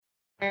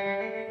The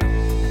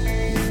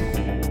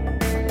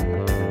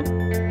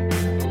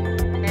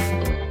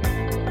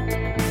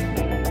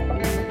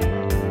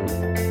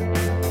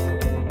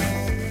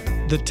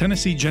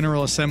Tennessee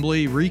General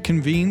Assembly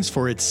reconvenes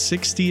for its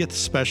 60th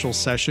special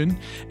session,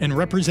 and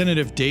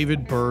Representative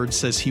David Byrd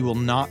says he will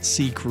not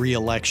seek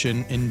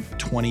re-election in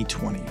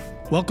 2020.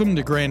 Welcome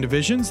to Grand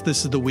Divisions.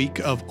 This is the week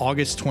of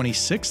August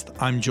 26th.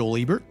 I'm Joel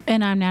Ebert.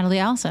 And I'm Natalie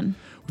Allison.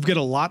 We've got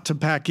a lot to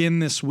pack in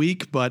this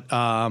week, but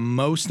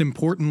most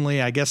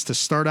importantly, I guess to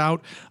start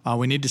out,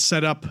 we need to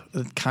set up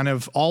kind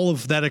of all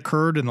of that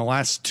occurred in the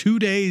last 2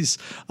 days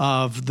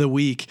of the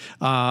week.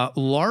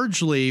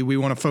 Largely, we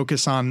want to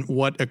focus on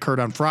what occurred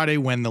on Friday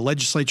when the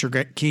legislature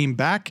came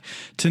back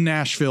to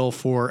Nashville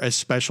for a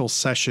special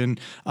session.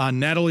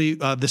 Natalie,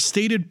 the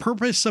stated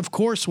purpose, of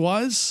course,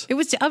 was? It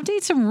was to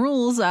update some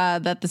rules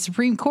that the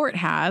Supreme Court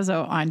has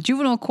on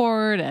juvenile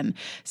court and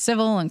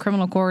civil and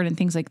criminal court and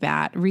things like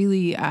that.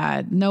 Really,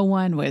 no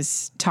one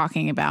was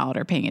talking about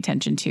or paying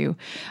attention to.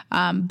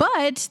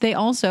 But they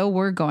also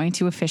were going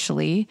to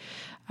officially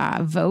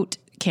vote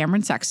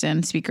Cameron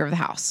Sexton Speaker of the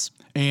House.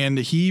 And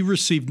he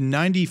received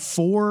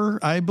 94,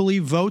 I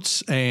believe,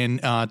 votes, and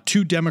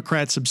 2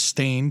 Democrats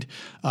abstained,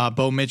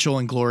 Bo Mitchell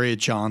and Gloria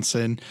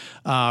Johnson,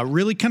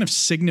 really kind of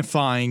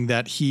signifying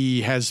that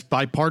he has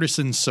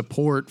bipartisan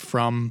support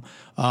from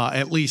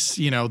at least,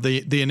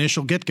 the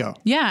initial get-go.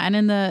 Yeah, and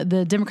in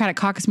the Democratic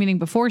caucus meeting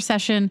before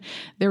session,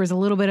 there was a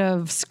little bit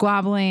of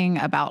squabbling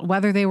about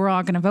whether they were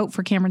all going to vote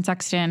for Cameron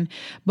Sexton,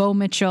 Bo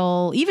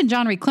Mitchell, even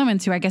John Ray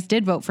Clements, who I guess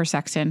did vote for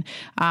Sexton.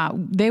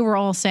 They were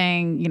all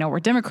saying, we're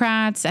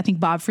Democrats. I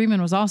think Bob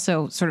Freeman was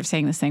also sort of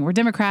saying this thing. We're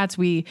Democrats.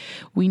 We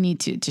need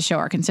to show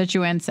our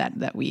constituents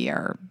that we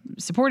are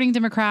supporting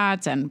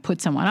Democrats and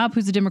put someone up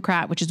who's a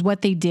Democrat, which is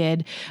what they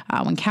did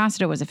when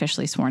Cassidy was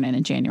officially sworn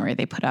in January.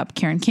 They put up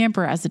Karen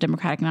Camper as the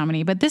Democratic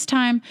nominee. But this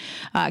time,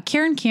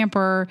 Karen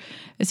Camper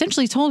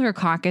essentially told her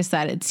caucus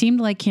that it seemed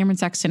like Cameron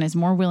Sexton is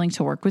more willing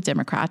to work with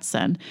Democrats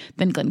than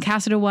Glenn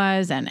Cassidy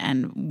was,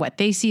 and what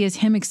they see as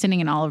him extending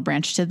an olive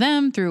branch to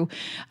them through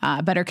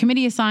better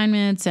committee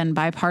assignments and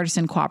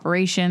bipartisan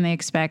cooperation they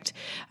expect.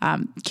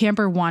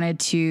 Camper wanted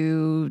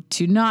to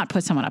not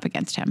put someone up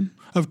against him.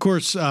 Of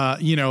course,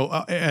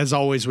 as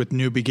always with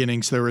new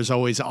beginnings, there is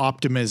always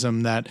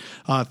optimism that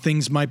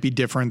things might be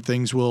different,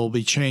 things will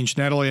be changed.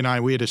 Natalie and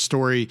I, we had a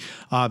story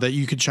that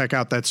you could check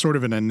out that's sort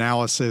of an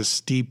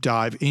analysis, deep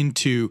dive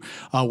into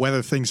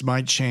whether things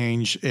might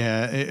change,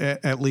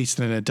 at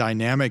least in a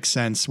dynamic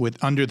sense,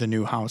 under the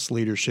new House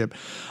leadership.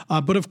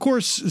 But of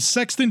course,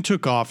 Sexton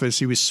took office.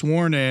 He was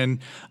sworn in,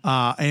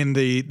 and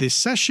the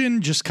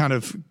session just kind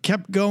of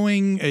kept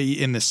going.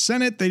 In the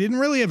Senate, they didn't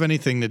really have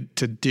anything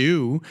to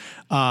do.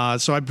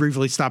 So I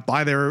briefly stopped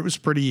by there. It was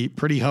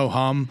pretty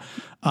ho-hum.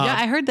 Yeah,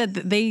 I heard that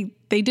they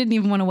didn't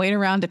even want to wait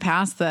around to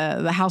pass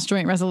the House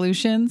joint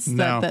resolutions.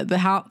 No. The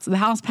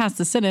House passed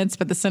the Senate,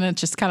 but the Senate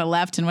just kind of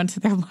left and went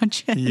to their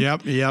luncheon.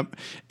 Yep.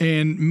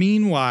 And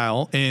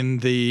meanwhile, in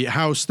the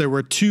House, there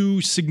were 2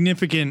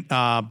 significant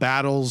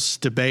battles,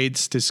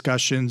 debates,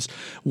 discussions.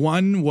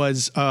 One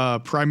was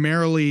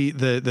primarily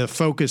the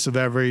focus of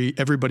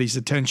everybody's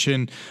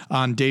attention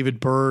on David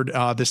Byrd.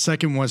 The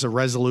second was a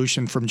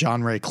resolution from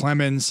John Ray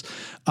Clements.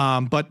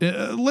 But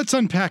let's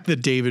unpack the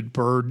David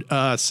Byrd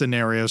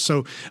scenario.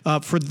 So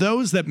for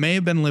those that may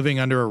have been living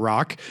under a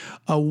rock,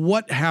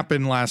 what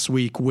happened last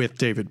week with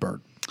David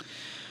Byrd?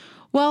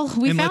 Well,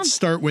 let's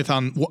start with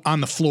on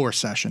the floor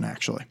session,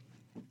 actually.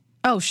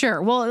 Oh,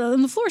 sure. Well,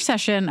 in the floor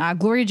session,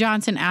 Gloria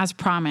Johnson, as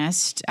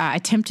promised,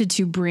 attempted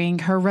to bring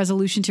her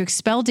resolution to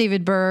expel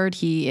David Byrd.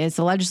 He is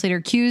the legislator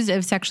accused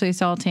of sexually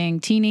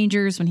assaulting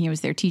teenagers when he was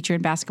their teacher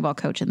and basketball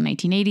coach in the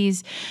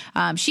 1980s.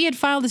 She had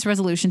filed this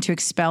resolution to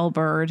expel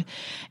Byrd,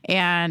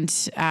 and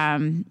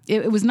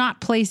it was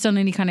not placed on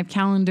any kind of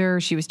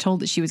calendar. She was told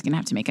that she was going to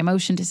have to make a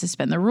motion to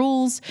suspend the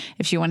rules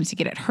if she wanted to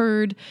get it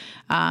heard.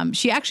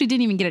 She actually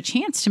didn't even get a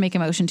chance to make a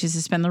motion to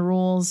suspend the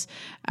rules.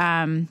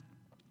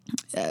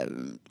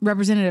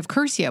 Representative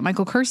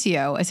Michael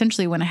Curcio,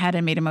 essentially went ahead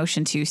and made a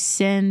motion to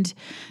send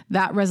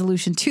that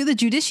resolution to the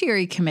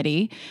Judiciary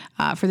Committee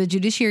for the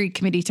Judiciary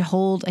Committee to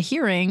hold a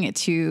hearing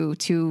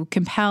to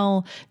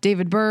compel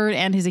David Byrd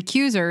and his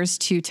accusers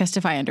to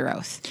testify under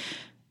oath.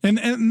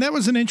 And that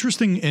was an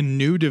interesting and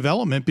new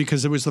development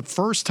because it was the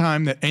first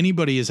time that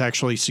anybody has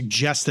actually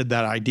suggested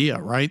that idea,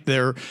 right?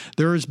 There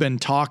has been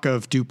talk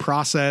of due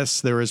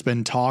process. There has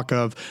been talk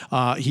of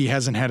he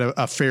hasn't had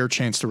a fair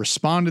chance to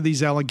respond to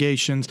these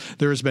allegations.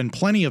 There has been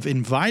plenty of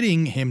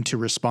inviting him to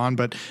respond,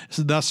 but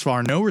thus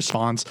far, no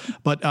response.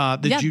 But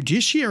the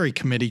Judiciary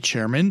Committee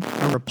chairman,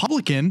 a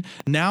Republican,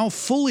 now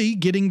fully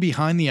getting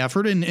behind the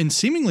effort and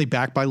seemingly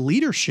backed by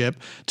leadership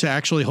to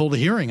actually hold a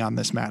hearing on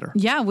this matter.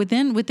 Yeah,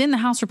 within the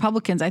House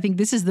Republicans, I think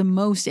this is the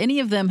most any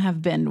of them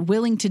have been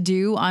willing to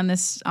do on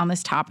this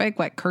topic,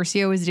 what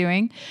Curcio is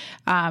doing.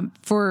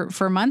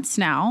 For months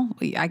now,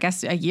 I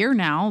guess a year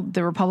now,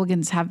 the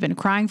Republicans have been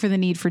crying for the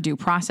need for due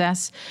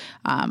process.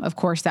 Of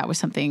course, that was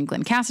something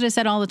Glenn Cassidy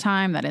said all the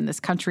time, that in this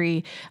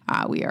country,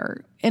 we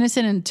are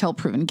innocent until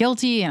proven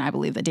guilty, and I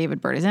believe that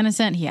David Byrd is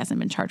innocent. He hasn't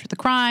been charged with a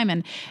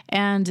crime,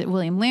 and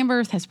William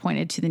Lamberth has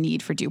pointed to the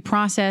need for due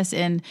process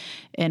in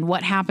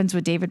what happens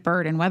with David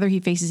Byrd and whether he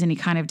faces any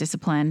kind of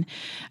discipline.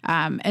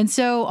 And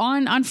so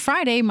on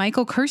Friday,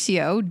 Michael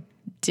Curcio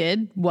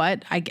did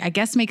what I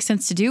guess makes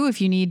sense to do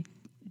if you need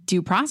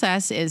due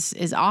process,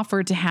 is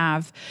offered to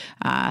have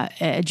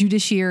a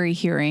judiciary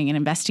hearing, an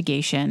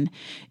investigation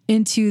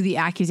into the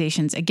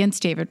accusations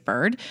against David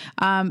Byrd.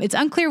 It's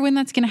unclear when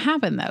that's going to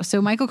happen, though.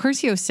 So Michael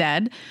Curcio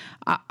said,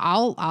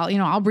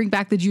 I'll bring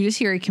back the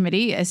Judiciary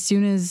Committee as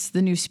soon as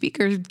the new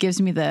speaker gives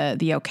me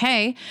the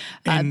okay.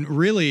 And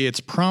really,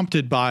 it's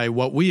prompted by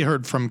what we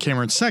heard from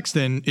Cameron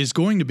Sexton is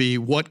going to be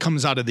what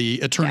comes out of the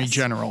Attorney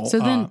General. So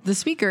then the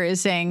speaker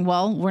is saying,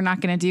 well, we're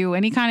not going to do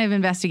any kind of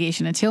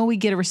investigation until we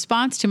get a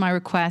response to my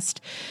request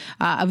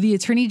of the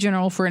Attorney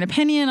General for an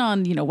opinion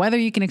on, whether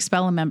you can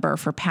expel a member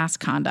for past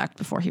conduct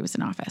before he was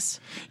in office.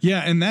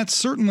 Yeah, and that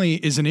certainly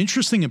is an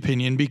interesting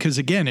opinion because,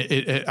 again,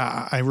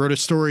 I wrote a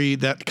story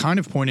that kind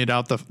of pointed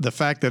out the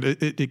fact that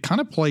it kind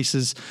of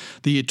places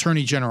the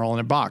Attorney General in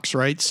a box,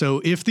 right?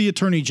 So if the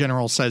Attorney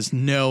General says,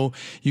 no,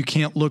 you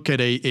can't look at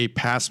a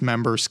past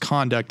member's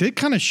conduct, it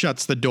kind of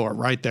shuts the door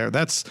right there.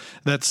 That's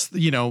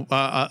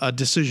a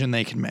decision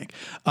they can make.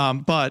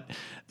 But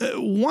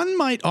one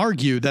might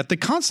argue that the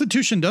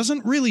Constitution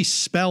doesn't really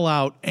spell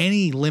out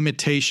any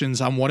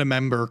limitations on what a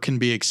member can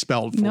be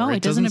expelled for. No,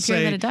 it doesn't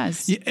appear that it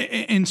does.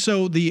 And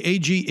so the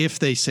AG, if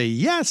they say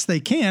yes, they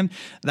can,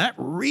 that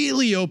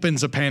really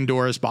opens a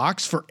Pandora's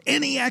box for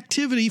any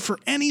activity for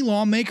any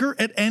lawmaker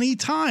at any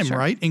time,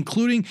 right?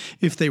 Including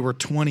if they were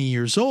 20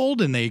 years old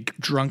and they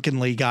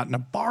drunkenly got in a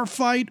bar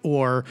fight,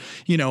 or,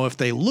 if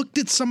they looked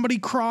at somebody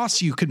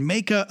cross, you could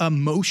make a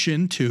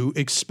motion to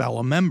expel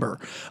a member.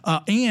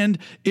 And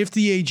if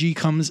the AG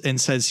comes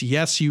and says,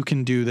 yes, you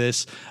can do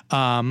this,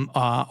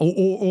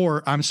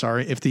 or I'm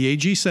sorry, if the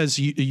AG says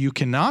you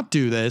cannot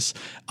do this,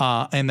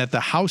 and that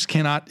the House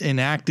cannot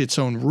enact its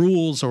own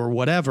rules or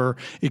whatever,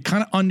 it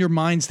kind of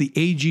undermines the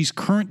AG's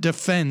current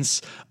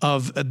defense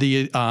of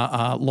the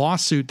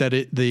lawsuit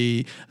that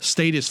the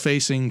state is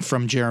facing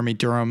from Jeremy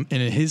Durham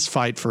in his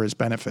fight for his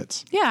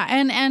benefits. Yeah,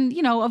 and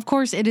of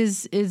course, it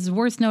is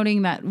worth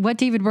noting that what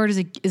David Byrd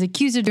is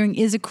accused of doing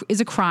is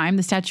a crime.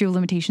 The statute of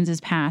limitations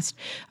is passed,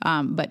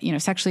 but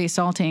sexually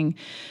assaulting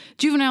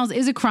juveniles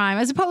is a crime,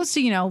 as opposed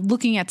to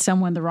looking at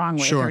someone the wrong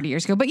way 30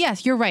 years ago. But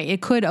yes, you're right.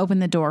 It could open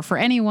the door for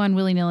anyone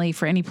willy-nilly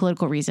for any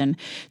political reason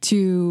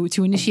to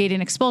initiate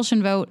an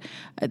expulsion vote.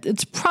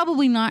 It's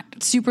probably not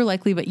super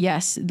likely, but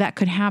yes, that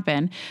could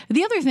happen.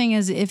 The other thing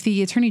is, if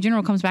the Attorney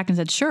General comes back and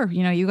said, sure,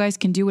 you guys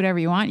can do whatever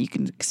you want, you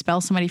can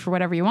expel somebody for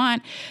whatever you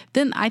want,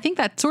 then I think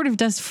that sort of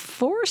does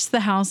force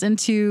the House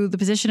into the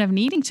position of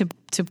needing to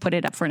put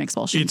it up for an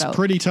expulsion vote. It's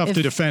pretty tough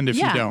to defend if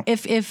you don't.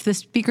 If the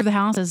Speaker of the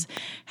House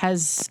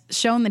has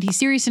shown that he's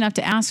serious enough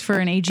to ask for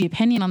an AG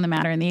opinion on the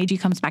matter, and the AG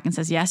comes back and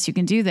says, yes, you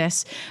can do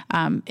this,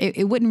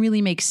 it wouldn't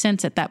really make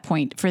sense at that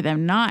point for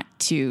them not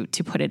to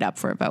put it up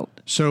for a vote.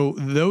 So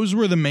those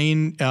were the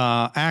main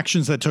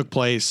actions that took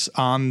place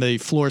on the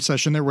floor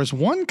session. There was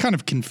one kind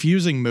of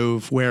confusing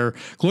move where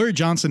Gloria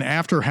Johnson,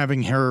 after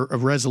having her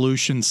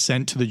resolution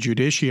sent to the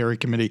Judiciary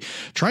Committee,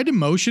 tried to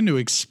motion to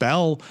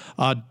expel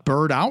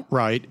Byrd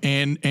outright,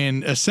 and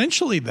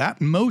essentially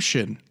that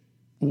motion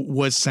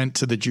was sent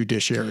to the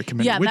Judiciary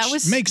Committee,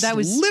 which makes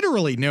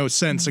literally no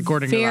sense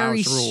according to the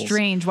House rules. Very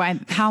strange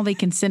how they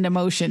can send a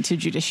motion to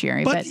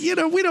Judiciary. But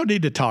we don't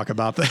need to talk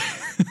about that.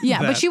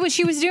 Yeah, but she was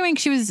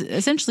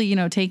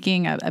essentially,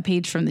 taking a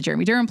page from the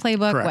Jeremy Durham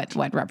playbook,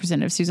 what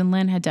Representative Susan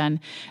Lynn had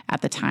done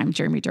at the time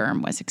Jeremy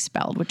Durham was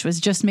expelled, which was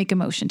just make a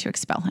motion to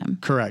expel him.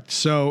 Correct.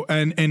 So,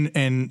 and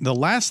the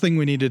last thing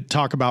we need to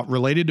talk about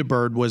related to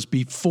Byrd was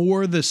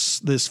before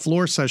this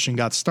floor session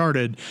got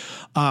started,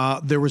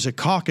 there was a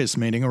caucus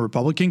meeting, a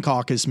Republican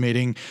caucus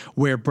meeting,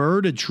 where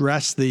Byrd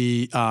addressed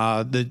the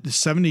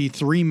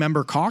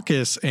 73-member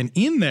caucus, and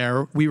in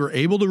there we were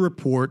able to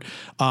report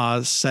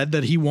said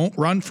that he won't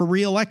run for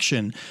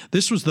re-election.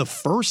 This was the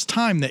first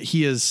time that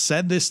he has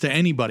said this to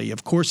anybody.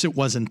 Of course, it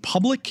wasn't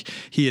public.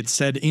 He had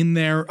said in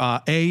there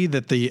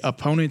that the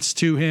opponents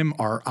to him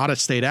are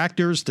out-of-state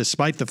actors,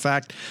 despite the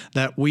fact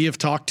that we have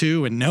talked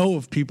to and know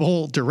of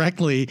people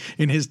directly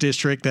in his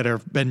district that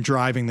have been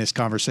driving this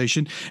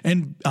conversation.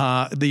 And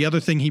the other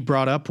thing he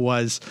brought up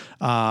was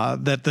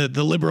that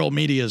the liberal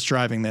media is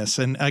driving this.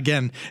 And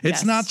again,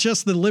 it's not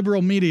just the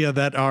liberal media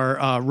that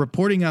are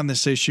reporting on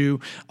this issue.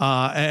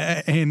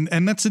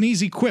 And that's an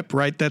easy quip,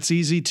 right? That's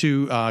easy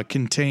to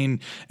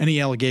contain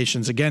any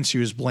allegations against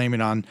you, is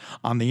blaming on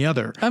the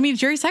other. I mean,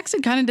 Jerry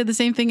Sexton kind of did the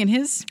same thing in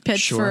his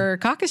pitch for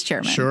caucus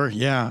chairman. Sure,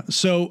 yeah.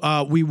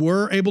 So we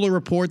were able to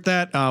report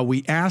that.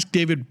 We asked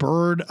David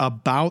Byrd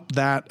about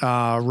that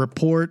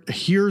report.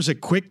 Here's a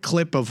quick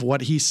clip of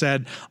what he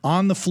said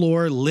on the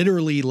floor,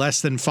 literally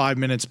less than 5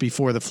 minutes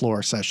before the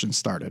floor session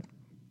started.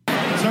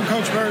 So,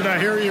 Coach Byrd, I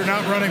hear you're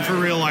not running for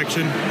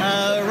re-election.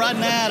 Right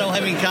now, I don't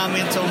have any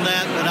comments on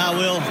that, but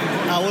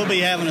I will be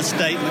having a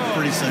statement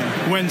pretty soon.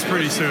 When's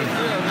pretty soon?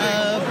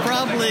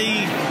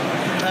 Probably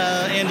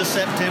end of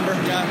September.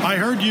 I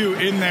heard you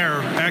in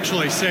there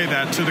actually say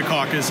that to the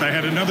caucus. I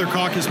had another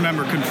caucus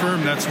member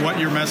confirm that's what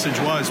your message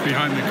was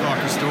behind the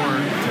caucus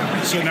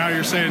door. So now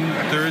you're saying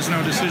there is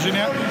no decision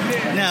yet?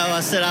 No,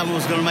 I said I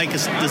was going to make a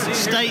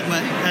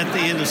statement at the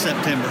end of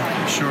September.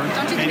 Sure.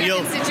 And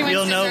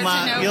you'll know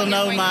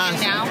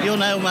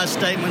my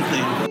statement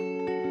then.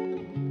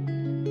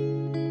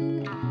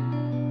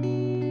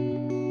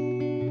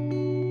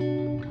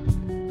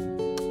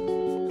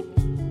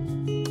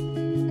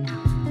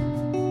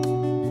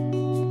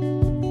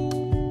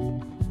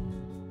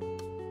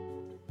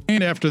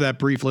 And after that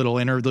brief little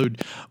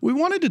interlude, we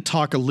wanted to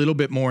talk a little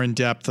bit more in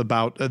depth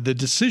about the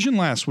decision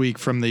last week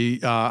from the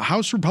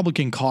House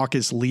Republican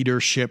caucus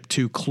leadership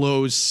to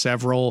close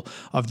several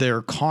of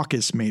their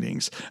caucus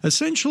meetings.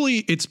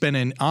 Essentially, it's been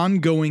an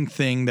ongoing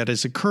thing that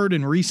has occurred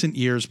in recent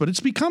years, but it's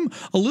become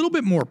a little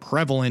bit more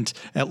prevalent,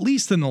 at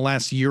least in the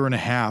last year and a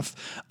half.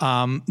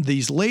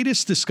 These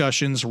latest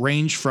discussions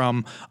range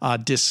from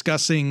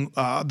discussing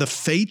the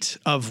fate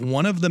of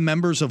one of the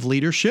members of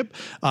leadership,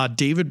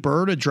 David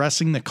Byrd,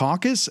 addressing the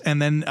caucus. And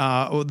then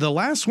the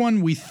last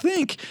one we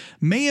think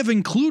may have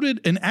included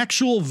an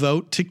actual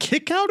vote to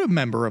kick out a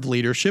member of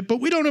leadership,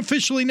 but we don't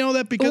officially know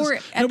that because or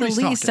at the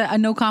least a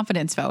no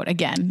confidence vote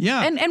again.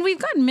 Yeah. And we've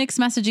gotten mixed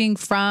messaging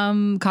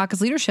from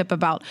caucus leadership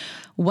about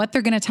what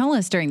they're going to tell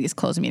us during these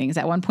closed meetings.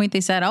 At one point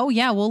they said, oh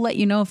yeah, we'll let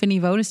you know if any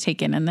vote is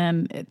taken. And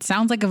then it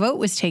sounds like a vote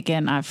was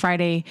taken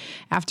Friday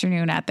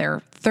afternoon at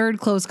their third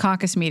closed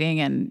caucus meeting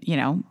in,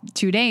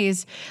 2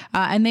 days.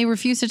 And they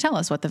refused to tell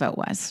us what the vote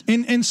was.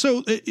 And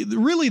so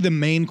really the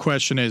main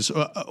question is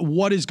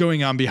what is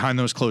going on behind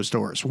those closed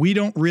doors? We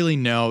don't really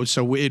know.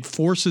 So it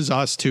forces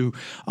us to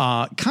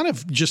kind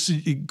of just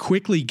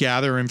quickly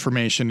gather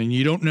information, and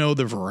you don't know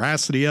the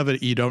veracity of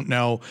it. You don't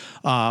know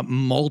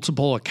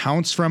multiple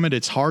accounts from it.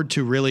 It's hard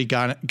to really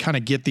kind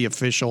of get the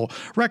official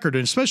record.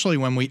 And especially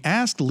when we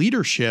asked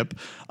leadership,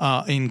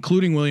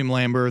 including William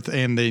Lamberth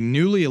and the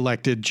newly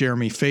elected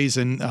Jeremy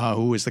Faison,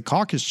 who is the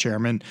caucus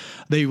chairman,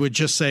 they would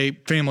just say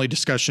family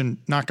discussion,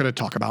 not going to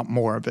talk about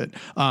more of it.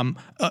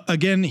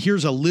 Again,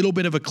 here's a little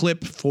bit of a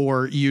clip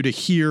for you to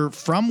hear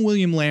from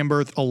William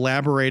Lamberth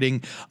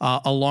elaborating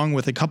along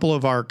with a couple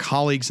of our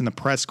colleagues in the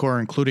press corps,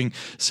 including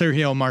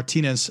Sergio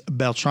Martinez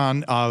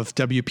Beltran of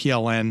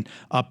WPLN,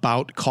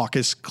 about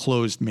caucus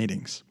closed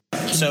meetings.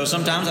 So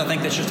sometimes I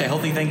think that's just a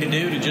healthy thing to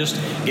do, to just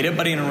get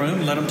everybody in a room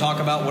and let them talk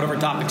about whatever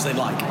topics they'd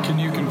like. Can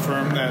you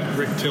confirm that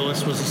Rick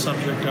Tillis was the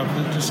subject of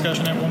the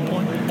discussion at one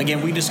point?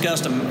 Again, we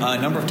discussed a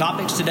number of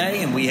topics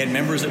today, and we had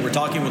members that were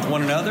talking with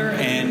one another.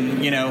 And,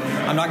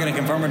 I'm not going to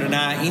confirm or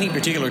deny any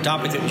particular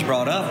topic that was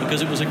brought up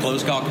because it was a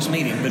closed caucus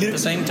meeting. But at the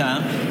same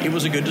time, it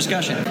was a good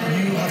discussion.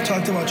 You have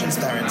talked about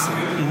transparency.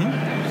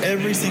 Mm-hmm.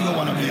 Every single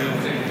one of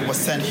you was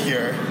sent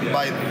here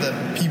by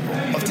the people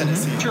of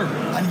Tennessee. Sure.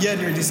 And yet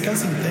you're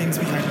discussing things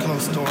behind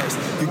closed doors.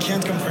 You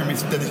can't confirm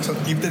if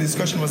the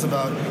discussion was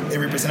about a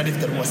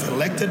representative that was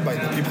elected by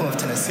the people of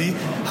Tennessee.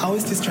 How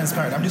is this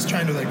transparent? I'm just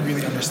trying to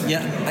really understand.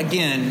 Yeah,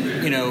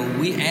 again,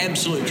 we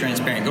absolutely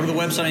transparent. Go to the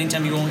website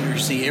anytime you want. You're going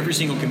to see every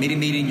single committee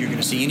meeting. You're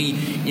going to see any,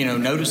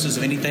 notices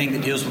of anything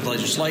that deals with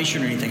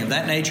legislation or anything of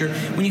that nature.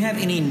 When you have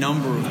any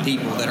number of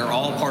people that are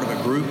all part of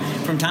a group,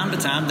 from time to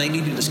time they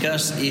need to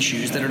discuss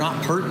issues that are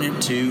not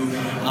pertinent to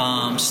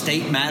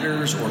state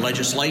matters or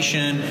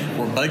legislation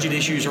or budget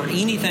issues or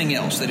anything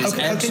else that is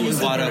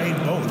absolutely wide open. How can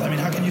you separate both? I mean,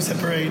 how can you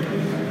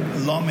separate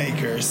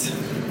lawmakers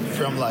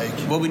from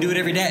Well, we do it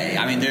every day.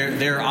 I mean,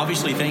 there are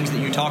obviously things that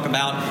you talk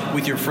about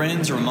with your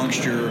friends or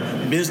amongst your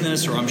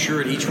business, or I'm sure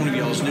at each one of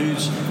y'all's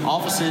news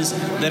offices,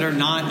 that are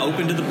not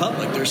open to the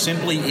public. They're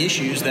simply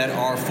issues that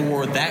are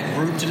for that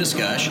group to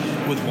discuss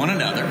with one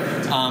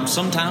another.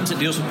 Sometimes it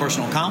deals with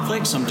personal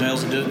conflicts.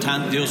 Sometimes it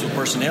deals with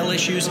personnel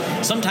issues.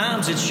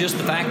 Sometimes it's just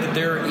the fact that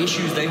there are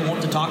issues they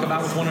want to talk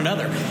about with one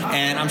another.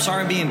 And I'm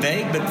sorry I'm being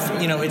vague, but,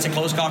 it's a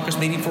closed caucus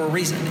meeting for a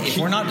reason. If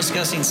we're not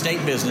discussing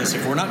state business,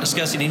 if we're not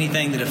discussing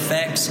anything that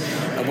affects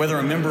whether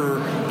a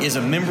member is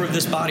a member of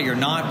this body or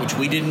not, which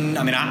we didn't,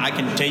 I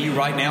can tell you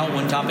right now,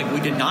 one topic we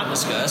did not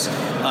discuss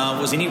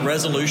was any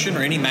resolution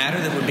or any matter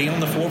that would be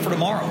on the floor for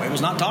tomorrow. It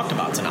was not talked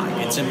about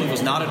tonight. It simply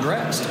was not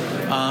addressed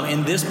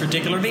in this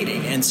particular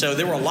meeting. And so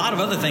there were a lot of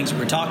other things that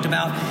were talked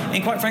about.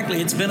 And quite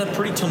frankly, it's been a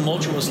pretty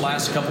tumultuous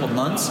last couple of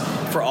months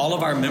for all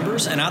of our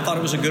members. And I thought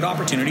it was a good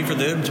opportunity for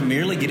them to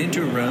merely get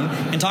into a room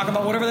and talk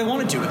about whatever they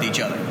wanted to with each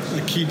other.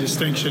 The key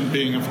distinction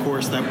being, of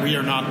course, that we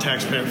are not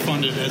taxpayer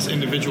funded as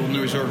individual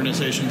news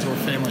organizations or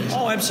families.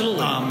 Oh,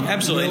 absolutely.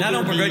 Absolutely. And I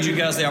don't begrudge you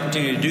guys the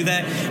opportunity to do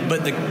that.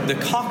 But the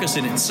caucus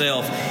in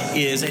itself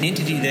is an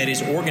entity that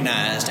is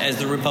organized as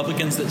the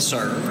Republicans that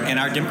serve. And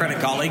our Democratic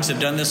colleagues have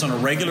done this on a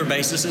regular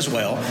basis as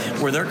well,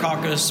 where their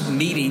caucus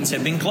meetings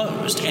have been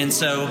closed. And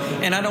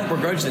I don't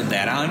begrudge them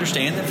that. I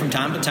understand that from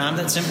time to time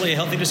that's simply a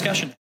healthy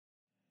discussion.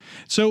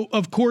 So,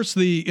 of course,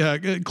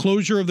 the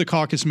closure of the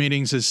caucus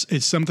meetings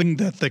is something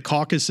that the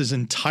caucus is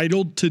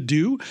entitled to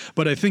do,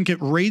 but I think it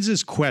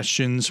raises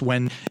questions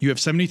when you have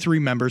 73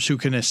 members who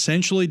can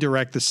essentially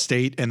direct the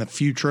state and the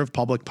future of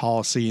public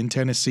policy in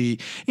Tennessee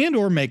and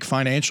or make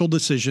financial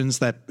decisions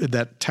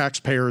that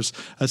taxpayers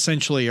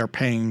essentially are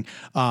paying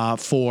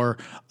for.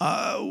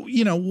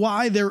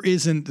 Why there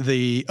isn't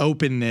the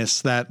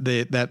openness that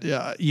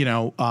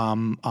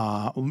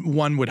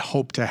one would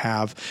hope to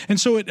have. And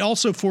so it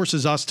also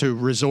forces us to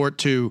resort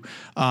to,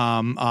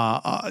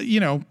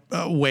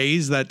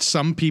 ways that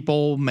some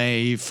people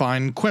may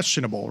find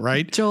questionable,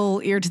 right?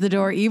 Joel ear to the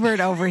door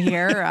Ebert over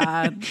here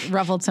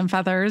ruffled some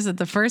feathers at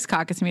the first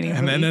caucus meeting.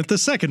 And then at the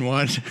second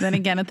one. Then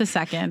again at the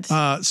second.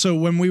 So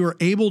when we were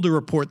able to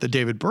report the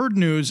David Byrd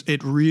news,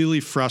 it really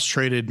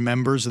frustrated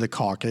members of the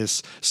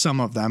caucus,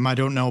 some of them, I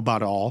don't know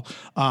about all,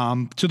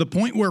 to the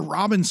point where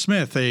Robin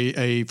Smith,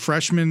 a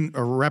freshman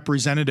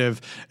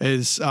representative,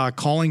 is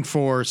calling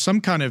for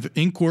some kind of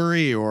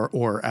inquiry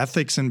or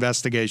ethics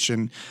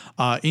investigation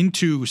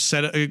into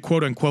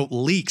quote unquote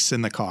leaks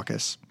in the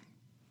caucus.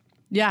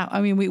 Yeah,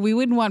 I mean, we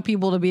wouldn't want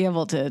people to be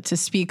able to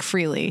speak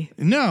freely.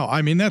 No,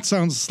 I mean, that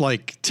sounds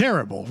like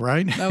terrible,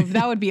 right?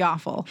 That would be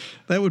awful.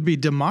 That would be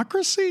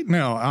democracy?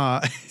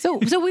 No.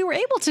 So we were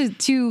able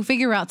to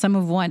figure out some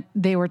of what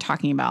they were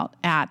talking about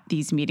at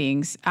these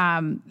meetings.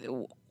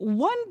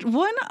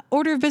 One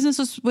order of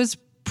business was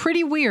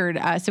pretty weird.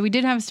 So we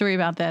did have a story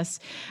about this.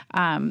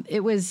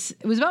 It was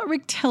about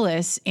Rick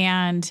Tillis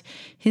and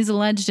his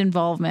alleged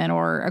involvement,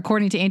 or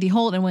according to Andy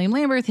Holt and William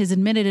Lamberth, his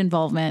admitted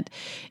involvement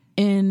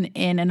in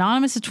an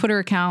anonymous Twitter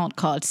account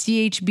called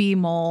CHB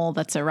Mole.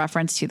 That's a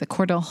reference to the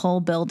Cordell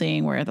Hull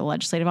building where the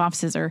legislative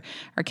offices are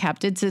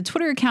kept. It's a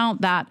Twitter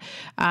account that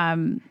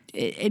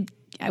it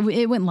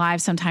went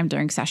live sometime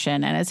during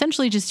session and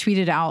essentially just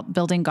tweeted out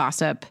building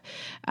gossip,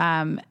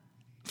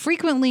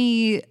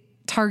 frequently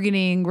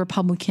targeting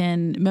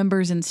Republican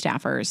members and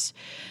staffers.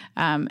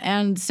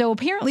 And so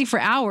apparently for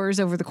hours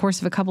over the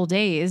course of a couple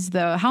days,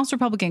 the House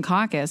Republican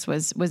caucus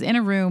was in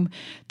a room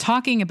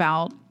talking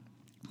about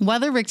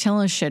whether Rick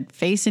Tillis should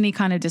face any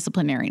kind of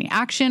disciplinary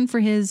action for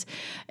his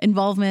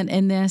involvement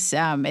in this.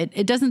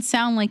 It doesn't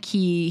sound like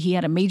he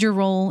had a major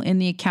role in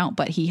the account,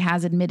 but he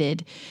has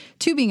admitted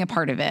to being a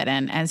part of it.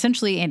 And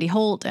essentially Andy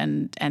Holt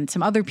and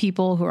some other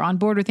people who are on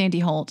board with Andy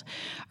Holt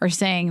are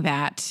saying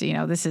that,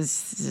 this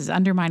is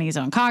undermining his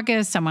own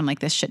caucus. Someone like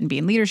this shouldn't be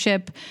in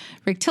leadership.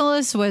 Rick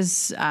Tillis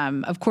was,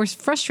 of course,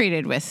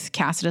 frustrated with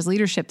Cassada's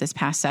leadership this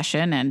past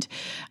session and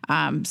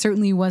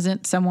certainly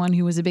wasn't someone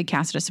who was a big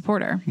Cassada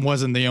supporter.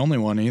 Wasn't the only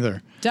one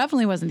either.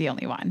 Definitely wasn't the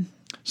only one.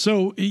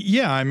 So,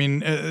 yeah, I mean,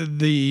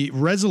 the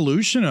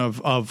resolution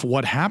of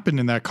what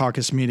happened in that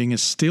caucus meeting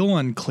is still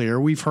unclear.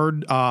 We've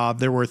heard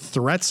there were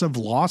threats of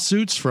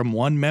lawsuits from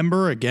one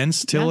member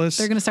against Tillis.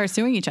 They're going to start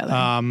suing each other.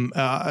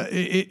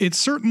 It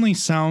certainly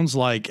sounds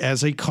like,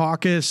 as a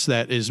caucus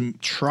that is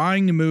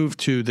trying to move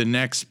to the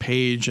next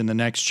page and the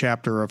next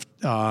chapter of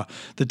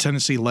the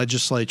Tennessee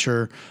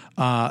legislature,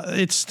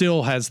 it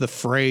still has the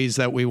phrase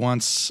that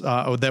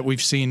that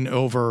we've seen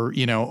over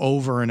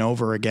and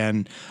over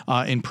again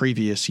in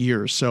previous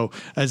years. So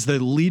as the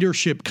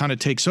leadership kind of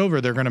takes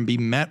over, they're going to be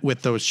met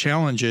with those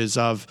challenges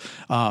of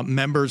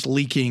members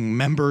leaking,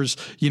 members,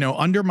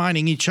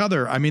 undermining each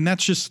other. I mean,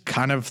 that's just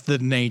kind of the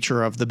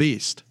nature of the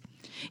beast.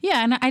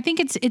 Yeah, and I think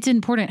it's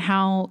important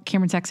how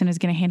Cameron Sexton is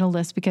going to handle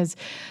this, because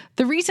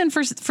the reason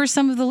for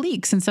some of the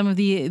leaks and some of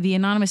the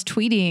anonymous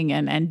tweeting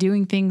and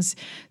doing things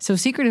so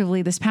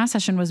secretively this past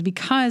session was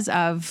because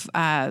of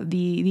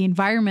the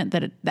environment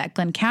that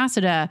Glenn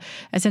Cassada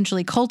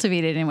essentially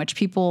cultivated, in which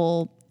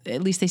people,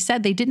 at least they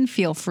said, they didn't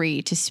feel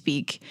free to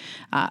speak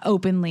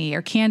openly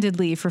or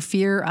candidly for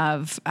fear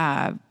of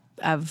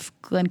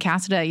Glenn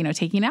Cassada,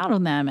 taking out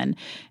on them and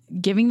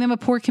giving them a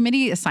poor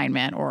committee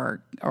assignment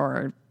or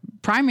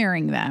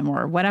primarying them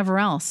or whatever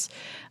else.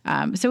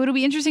 So it'll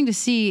be interesting to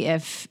see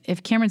if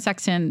Cameron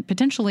Sexton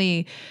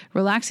potentially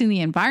relaxing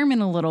the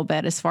environment a little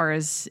bit as far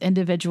as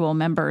individual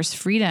members'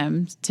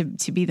 freedom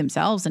to be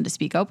themselves and to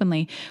speak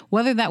openly,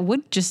 whether that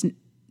would just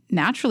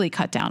naturally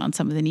cut down on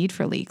some of the need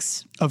for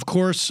leaks. Of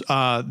course,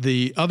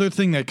 the other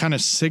thing that kind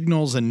of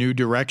signals a new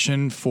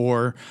direction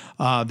for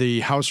the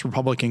House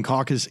Republican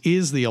caucus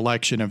is the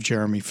election of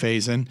Jeremy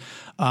Faison.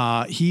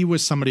 He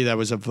was somebody that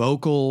was a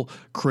vocal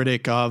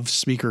critic of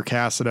Speaker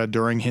Cassada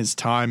during his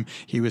time.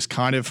 He was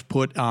kind of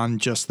put on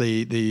just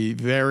the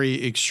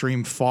very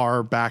extreme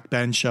far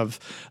backbench of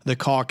the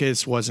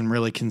caucus, wasn't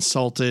really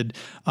consulted.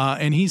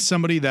 And he's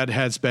somebody that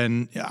has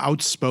been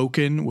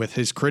outspoken with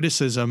his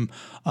criticism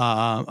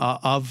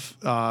of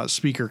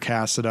Speaker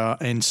Cassada.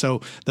 And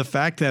so the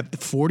fact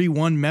that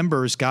 41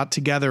 members got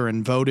together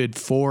and voted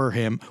for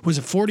him, was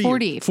it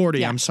 40? 40,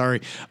 yeah. I'm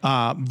sorry,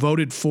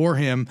 voted for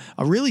him,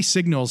 really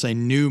signals a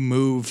new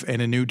move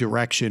and a new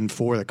direction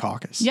for the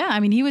caucus. Yeah,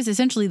 I mean, he was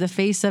essentially the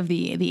face of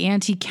the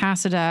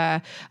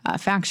anti-Cassada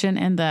faction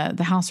in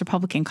the House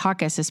Republican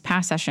caucus this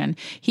past session.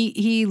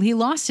 He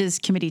lost his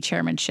committee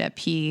chairmanship.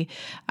 He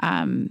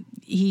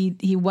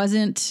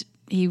wasn't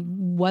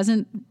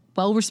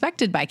well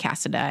respected by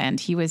Cassada, and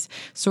he was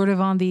sort of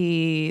on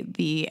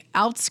the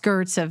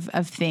outskirts of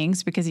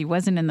things because he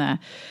wasn't in the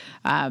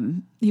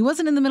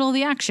middle of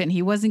the action.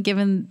 He wasn't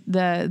given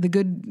the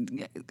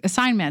good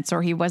assignments,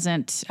 or he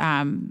wasn't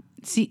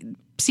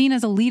seen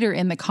as a leader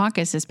in the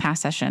caucus this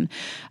past session.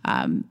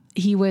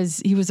 He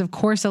was of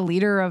course a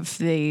leader of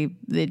the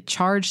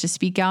charge to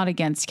speak out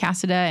against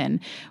Cassada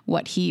and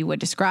what he would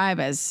describe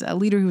as a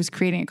leader who was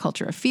creating a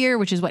culture of fear,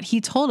 which is what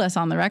he told us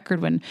on the record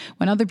when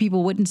other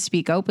people wouldn't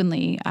speak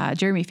openly.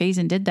 Jeremy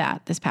Faison did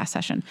that this past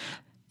session.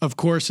 Of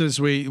course, as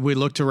we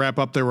look to wrap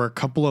up, there were a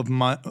couple of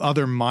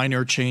other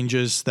minor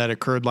changes that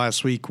occurred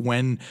last week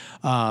when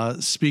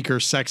Speaker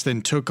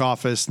Sexton took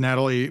office.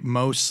 Natalie,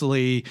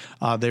 mostly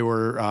they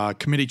were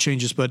committee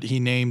changes, but he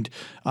named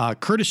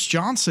Curtis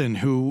Johnson,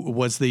 who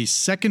was the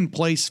second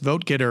place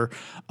vote getter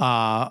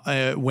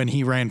when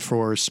he ran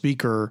for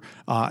Speaker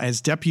as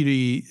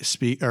Deputy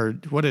Speaker.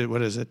 What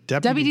is it?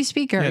 Deputy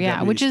Speaker,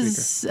 Deputy which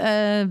Speaker.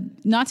 is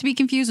not to be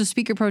confused with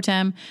Speaker Pro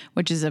Tem,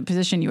 which is a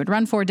position you would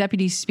run for.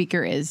 Deputy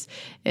Speaker is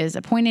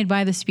appointed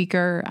by the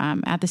Speaker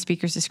at the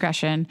Speaker's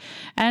discretion.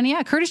 And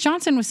yeah, Curtis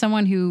Johnson was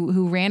someone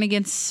who ran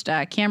against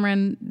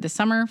Cameron this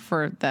summer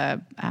for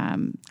the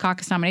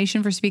caucus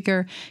nomination for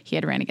Speaker. He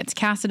had ran against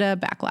Cassada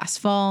back last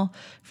fall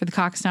for the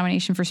caucus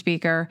nomination for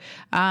Speaker.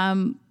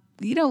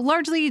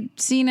 Largely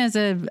seen as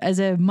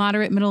a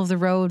moderate, middle of the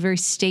road, very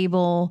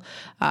stable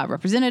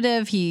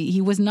representative.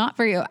 He was not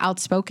very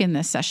outspoken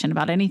this session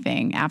about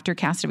anything after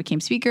Cassada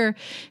became Speaker.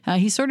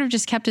 He sort of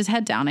just kept his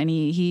head down, and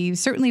he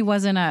certainly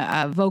wasn't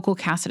a vocal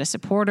Cassada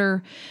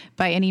supporter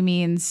by any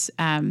means.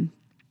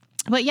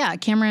 But yeah,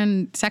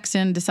 Cameron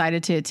Sexton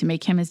decided to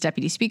make him his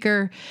deputy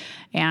speaker.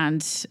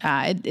 And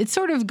it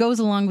sort of goes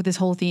along with this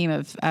whole theme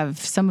of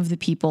some of the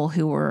people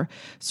who were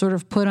sort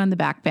of put on the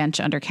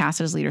backbench under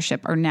Cassada's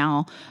leadership are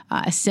now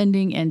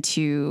ascending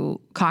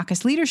into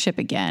caucus leadership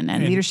again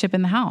and leadership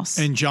in the House.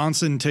 And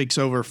Johnson takes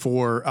over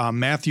for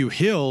Matthew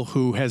Hill,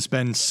 who has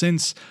been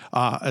since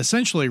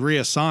essentially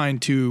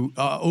reassigned to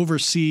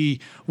oversee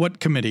what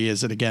committee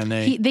is it again?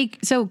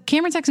 So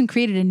Cameron Sexton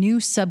created a new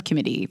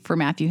subcommittee for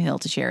Matthew Hill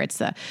to chair. It's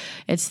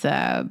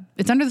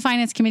under the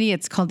Finance Committee.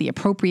 It's called the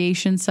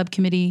Appropriations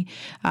Subcommittee.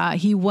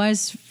 He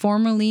was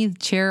formerly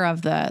chair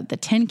of the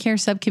TennCare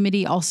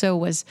Subcommittee, also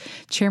was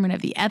chairman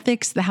of the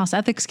House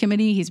Ethics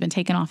Committee. He's been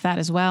taken off that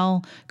as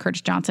well.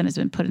 Curtis Johnson has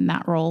been put in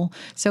that role.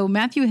 So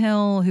Matthew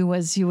Hill, who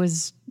was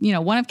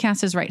one of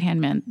Cassada's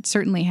right-hand men,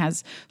 certainly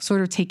has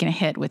sort of taken a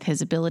hit with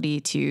his ability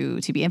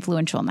to be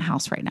influential in the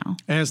House right now.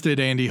 As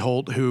did Andy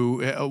Holt,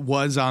 who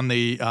was on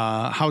the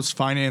House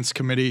Finance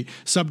Committee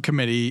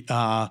subcommittee.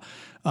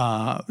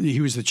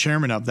 He was the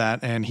chairman of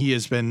that, and he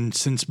has been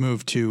since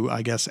moved to,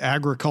 I guess,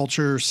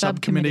 Agriculture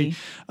Subcommittee.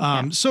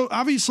 So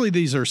obviously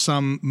these are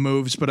some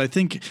moves, but I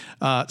think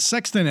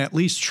Sexton at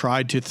least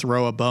tried to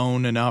throw a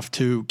bone enough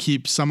to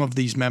keep some of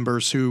these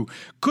members who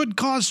could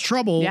cause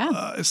trouble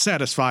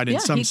satisfied in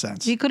some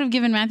sense. He could have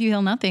given Matthew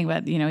Hill nothing,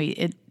 but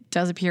it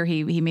does appear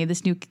he made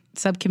this new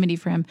subcommittee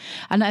for him.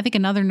 And I think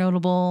another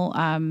notable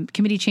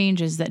committee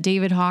change is that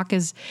David Hawk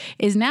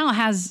now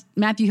has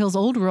Matthew Hill's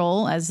old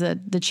role as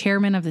the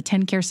chairman of the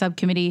TennCare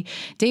subcommittee.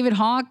 David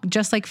Hawk,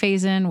 just like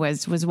Faison,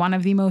 was one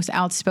of the most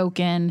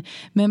outspoken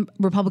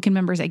Republican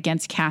members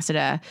against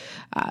Cassada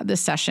this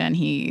session.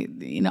 He,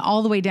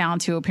 all the way down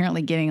to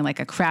apparently getting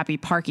like a crappy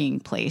parking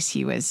place.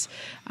 He was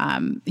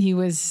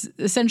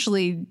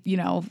essentially,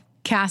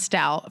 cast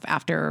out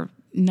after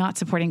not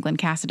supporting Glenn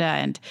Cassada,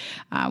 and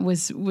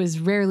was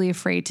rarely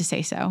afraid to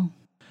say so.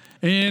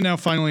 And now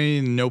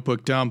finally,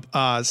 notebook dump.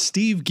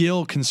 Steve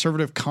Gill,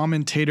 conservative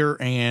commentator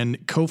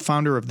and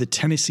co-founder of the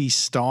Tennessee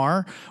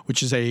Star,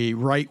 which is a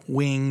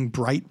right-wing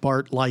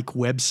Breitbart-like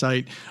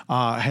website,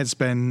 has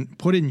been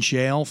put in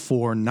jail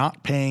for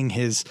not paying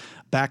his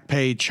back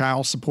pay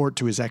child support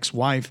to his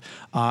ex-wife.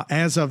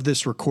 As of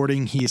this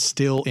recording, he is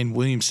still in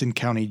Williamson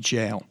County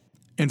Jail.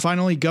 And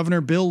finally, Governor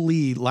Bill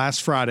Lee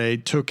last Friday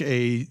took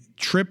a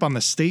trip on the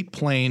state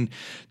plane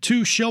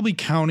to Shelby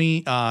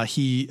County.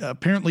 He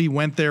apparently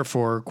went there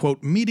for,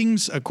 quote,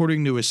 meetings,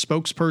 according to his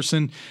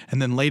spokesperson,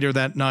 and then later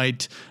that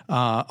night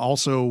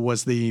also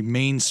was the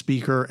main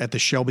speaker at the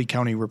Shelby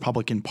County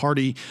Republican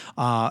Party.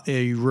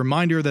 A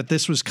reminder that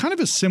this was kind of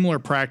a similar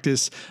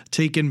practice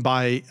taken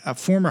by a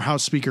former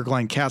House Speaker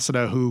Glenn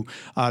Cassada, who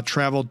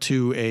traveled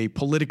to a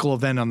political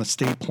event on the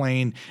state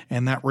plane,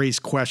 and that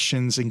raised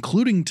questions,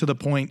 including to the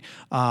point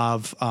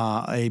of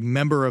a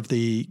member of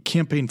the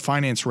campaign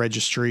finance registry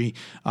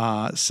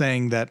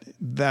saying that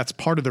that's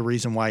part of the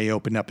reason why he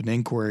opened up an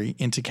inquiry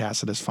into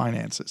Cassada's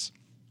finances.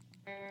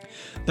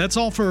 That's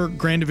all for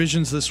Grand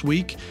Divisions this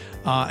week.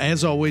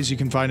 As always, you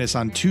can find us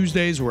on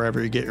Tuesdays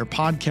wherever you get your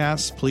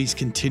podcasts. Please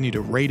continue to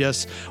rate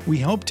us. We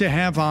hope to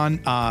have on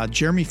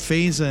Jeremy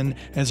Faison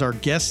as our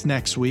guest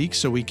next week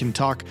so we can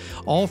talk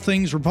all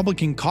things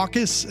Republican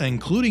caucus,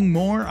 including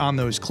more on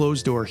those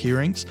closed-door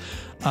hearings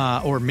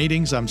or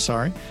meetings, I'm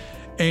sorry.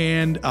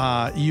 And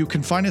you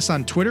can find us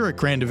on Twitter at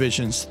Grand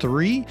Divisions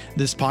 3.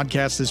 This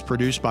podcast is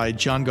produced by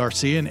John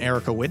Garcia and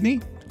Erica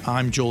Whitney.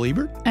 I'm Joel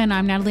Ebert. And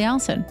I'm Natalie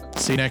Allison.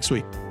 See you next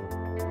week.